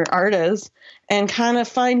important your art is, and kind of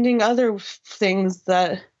finding other things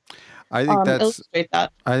that illustrate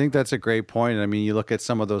that. I think that's a great point. I mean, you look at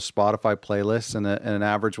some of those Spotify playlists, and an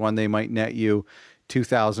average one, they might net you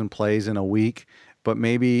 2,000 plays in a week, but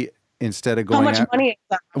maybe instead of going, how much money is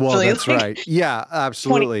that? Well, that's right. Yeah,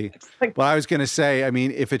 absolutely. Well, I was going to say, I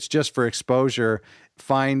mean, if it's just for exposure,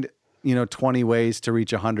 find 20 ways to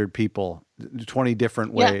reach 100 people, 20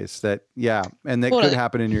 different ways and that could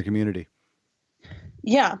happen in your community.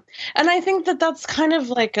 Yeah. And I think that that's kind of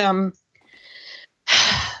like,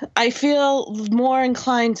 I feel more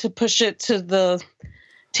inclined to push it to the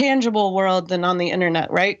tangible world than on the internet,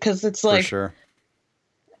 right? Because it's like, for sure.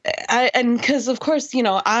 Because of course,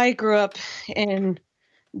 I grew up in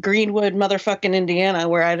Greenwood, motherfucking Indiana,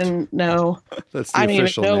 where I didn't know. That's the I didn't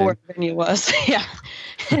official even know name. where Vinny was. Yeah,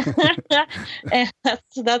 and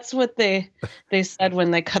that's what they said when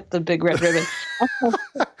they cut the big red ribbon.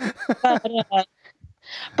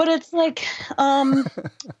 But it's like,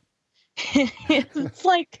 it's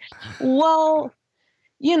like, well,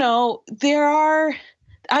 there are.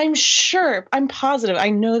 I'm sure. I'm positive. I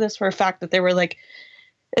know this for a fact that there were like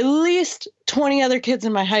at least 20 other kids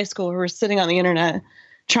in my high school who were sitting on the internet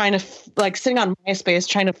trying to sitting on MySpace,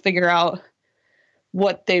 trying to figure out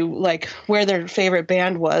what they like, where their favorite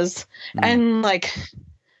band was, and like,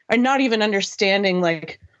 are not even understanding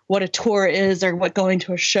like what a tour is or what going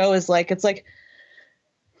to a show is like. It's like,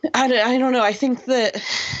 I don't know. I think that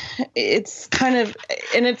it's kind of,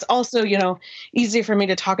 and it's also, you know, easy for me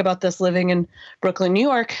to talk about this living in Brooklyn, New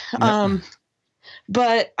York.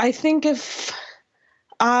 But I think if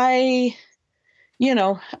I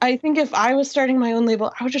was starting my own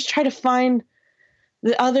label, I would just try to find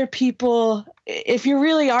the other people, if you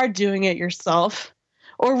really are doing it yourself,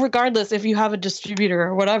 or regardless if you have a distributor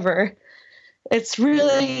or whatever, it's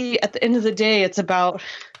really, at the end of the day, it's about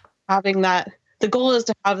having that. The goal is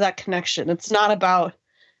to have that connection. It's not about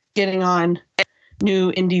getting on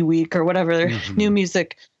New Indie Week or whatever, New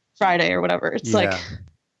Music Friday or whatever. It's like,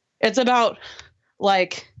 it's about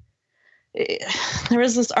like, there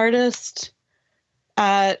was this artist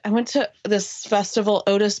I went to this festival,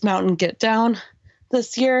 Otis Mountain Get Down,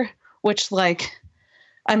 this year, which like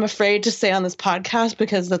I'm afraid to say on this podcast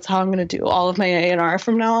because that's how I'm going to do all of my A&R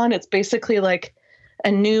from now on. It's basically like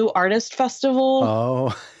a new artist festival.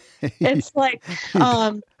 Oh, it's like,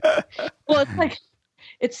 well, it's like,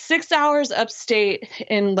 it's 6 hours upstate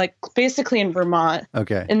in like basically in Vermont.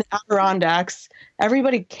 Okay. In the Adirondacks.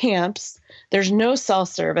 Everybody camps. There's no cell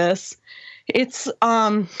service. It's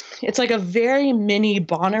like a very mini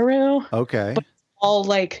Bonnaroo. Okay. But it's all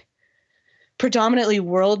like predominantly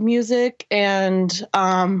world music and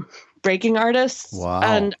breaking artists. Wow.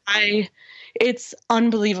 And it's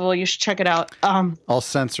unbelievable. You should check it out. I'll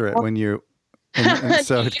censor it when you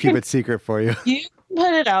so keep it secret for you. You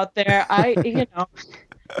put it out there.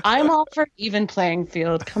 I'm all for even playing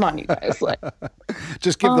field. Come on, you guys. Like,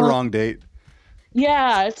 just give the wrong date.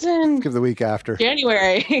 Yeah, it's in. Give the week after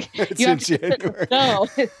January. It's in January. No,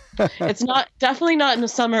 it's not. Definitely not in the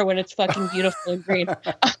summer when it's fucking beautiful and green.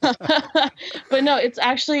 But no, it's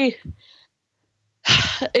actually.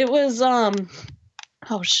 It was.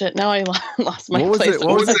 Oh shit! Now I lost my place.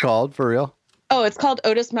 What was it called for real? Oh, it's called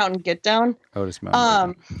Otis Mountain Get Down. Otis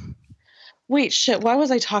Mountain. Wait, shit. Why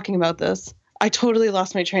was I talking about this? I totally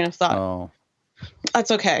lost my train of thought. Oh.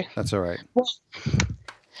 That's okay. That's all right. Well,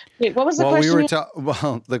 wait, what was the question?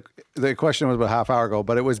 The question was about a half hour ago,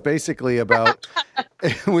 but it was basically about,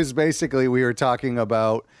 we were talking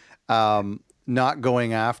about not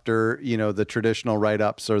going after, the traditional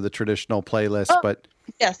write-ups or the traditional playlist, but.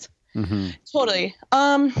 Yes. Totally.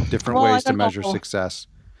 Different ways to measure success.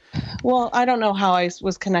 Well, I don't know how I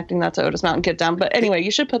was connecting that to Otis Mountain Get Down, but anyway,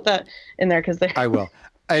 you should put that in there because I will.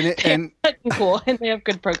 And cool, and they have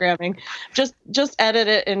good programming. Just edit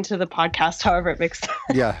it into the podcast, however it makes sense.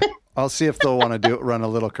 Yeah, I'll see if they'll want to run a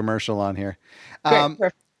little commercial on here.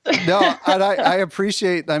 Great, no, and I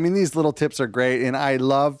appreciate. I mean, these little tips are great, and I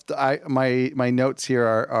loved. My notes here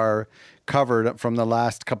are covered from the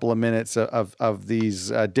last couple of minutes of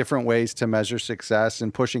these different ways to measure success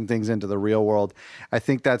and pushing things into the real world. I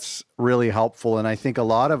think that's really helpful, and I think a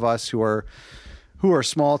lot of us who are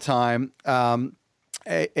small time.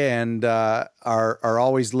 And are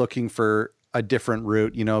always looking for a different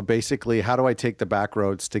route, basically how do I take the back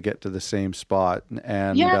roads to get to the same spot?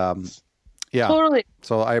 And yeah, totally.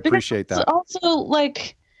 So I appreciate that. Also,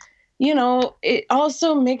 like, it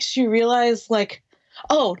also makes you realize like,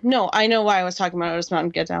 oh no, I know why I was talking about Otis Mountain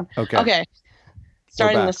Get Down. Okay.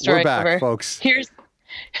 Starting the story We're back, over. Folks. Here's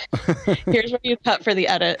where you cut for the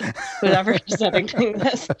edit, whoever is editing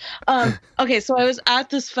this. Okay, so I was at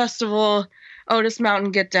this festival, Otis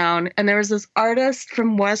Mountain Get Down, and there was this artist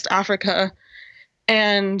from West Africa,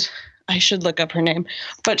 and I should look up her name,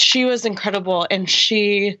 but she was incredible, and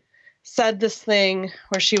she said this thing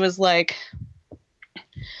where she was like,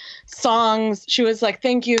 she was like,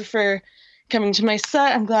 thank you for coming to my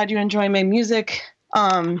set, I'm glad you enjoy my music.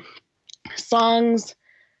 Songs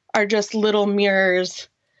are just little mirrors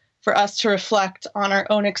for us to reflect on our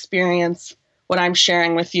own experience, what I'm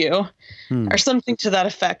sharing with you, or something to that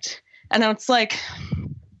effect. And it's like,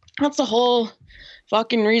 that's the whole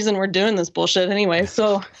fucking reason we're doing this bullshit anyway.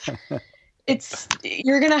 So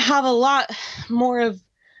you're going to have a lot more of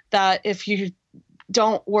that if you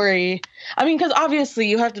don't worry. I mean, because obviously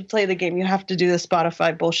you have to play the game. You have to do the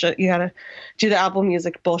Spotify bullshit. You got to do the Apple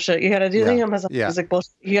Music bullshit. You got to do the Amazon Music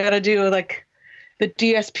bullshit. You got to do like the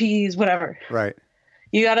DSPs, whatever. Right.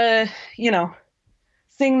 You got to,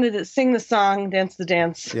 sing the song, dance the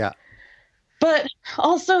dance. Yeah. But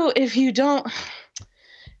also, if you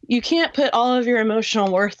can't put all of your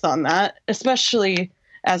emotional worth on that, especially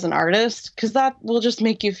as an artist, because that will just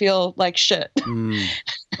make you feel like shit.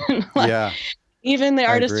 Yeah. Even the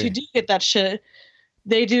artists who do get that shit,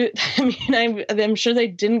 they do. I mean, I'm sure they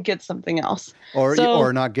didn't get something else.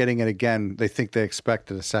 Or not getting it again. They think they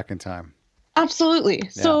expect it a second time. Absolutely. Yeah.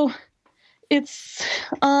 So it's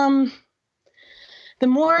the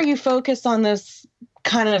more you focus on this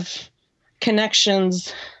kind of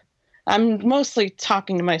connections, I'm mostly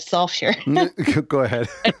talking to myself here. Go ahead.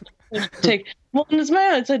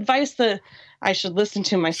 It's advice that I should listen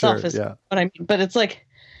to myself, is what I mean. But it's like,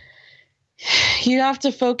 you have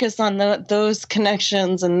to focus on those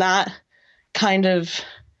connections and that kind of,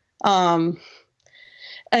 and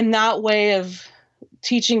that way of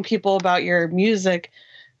teaching people about your music,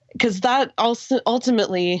 because that also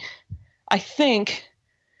ultimately, I think,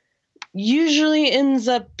 usually ends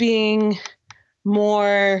up being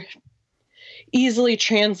more easily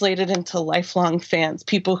translated into lifelong fans,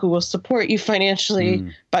 people who will support you financially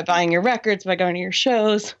by buying your records, by going to your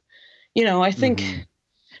shows. I think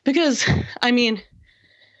because, I mean,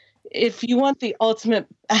 if you want the ultimate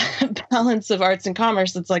balance of arts and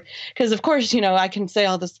commerce, it's like, because of course, I can say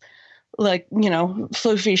all this like,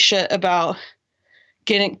 floofy shit about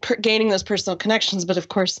gaining those personal connections. But of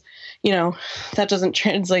course, that doesn't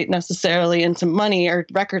translate necessarily into money or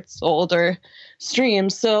records sold or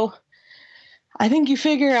streams. So I think you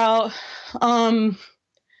figure out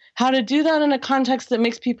how to do that in a context that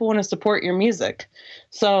makes people want to support your music.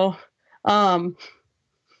 So, and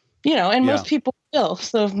most people will.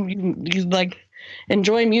 So if you like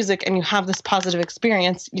enjoy music and you have this positive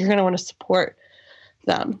experience, you're going to want to support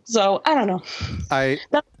them. So I don't know.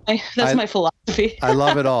 That's my philosophy. I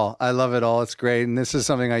love it all. It's great. And this is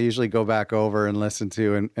something I usually go back over and listen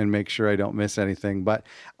to and make sure I don't miss anything. But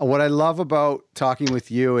what I love about talking with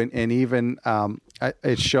you and even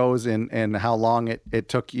it shows in how long it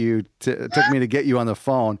took me to get you on the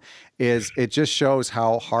phone, is it just shows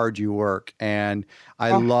how hard you work. And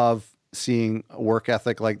I love seeing work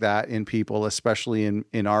ethic like that in people, especially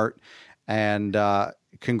in art. And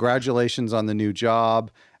congratulations on the new job.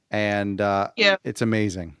 And it's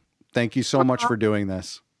amazing. Thank you so much for doing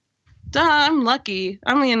this. I'm lucky.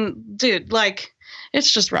 I mean, dude, like, it's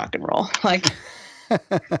just rock and roll. Like,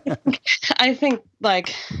 I think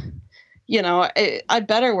like, I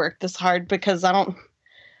better work this hard because I'm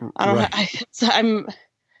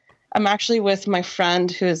actually with my friend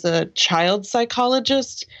who is a child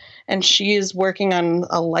psychologist, and she is working on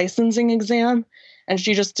a licensing exam, and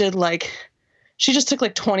she just took like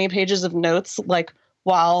 20 pages of notes, like,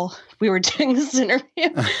 while we were doing this interview.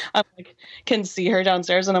 I can see her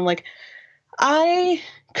downstairs, and I'm like, I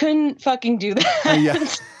couldn't fucking do that. Yeah.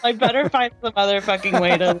 I better find some other fucking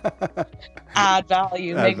way to add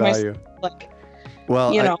value. Myself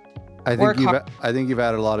well, I think you've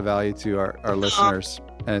added a lot of value to our listeners,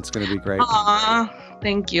 and it's going to be great.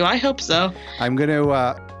 Thank you. I hope so. I'm going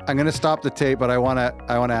to stop the tape, but I want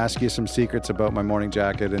to ask you some secrets about My Morning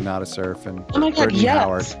Jacket and Nada Surf and Brittany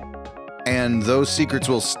Howard. And those secrets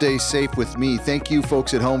will stay safe with me. Thank you,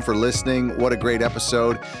 folks at home, for listening. What a great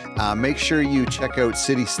episode. Make sure you check out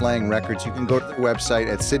City Slang Records. You can go to their website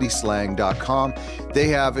at cityslang.com. They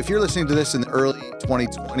have, if you're listening to this in the early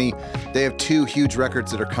 2020, they have 2 huge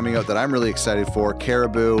records that are coming out that I'm really excited for.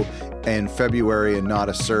 Caribou in February and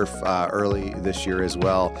Nada Surf early this year as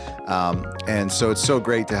well. And so it's so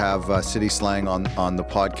great to have City Slang on the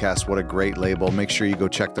podcast. What a great label. Make sure you go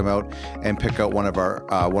check them out and pick out one of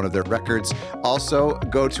their records. Also,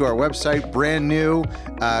 go to our website, brand new.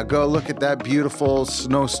 Go look at that beautiful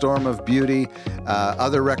snowstorm of beauty,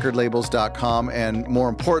 otherrecordlabels.com. And more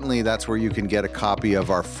importantly, that's where you can get a copy of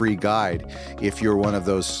our free guide. If you're one of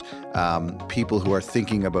those people who are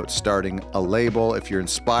thinking about starting a label, if you're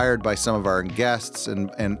inspired by some of our guests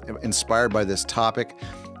and inspired by this topic,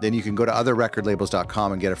 then you can go to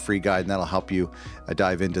otherrecordlabels.com and get a free guide, and that'll help you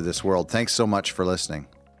dive into this world. Thanks so much for listening.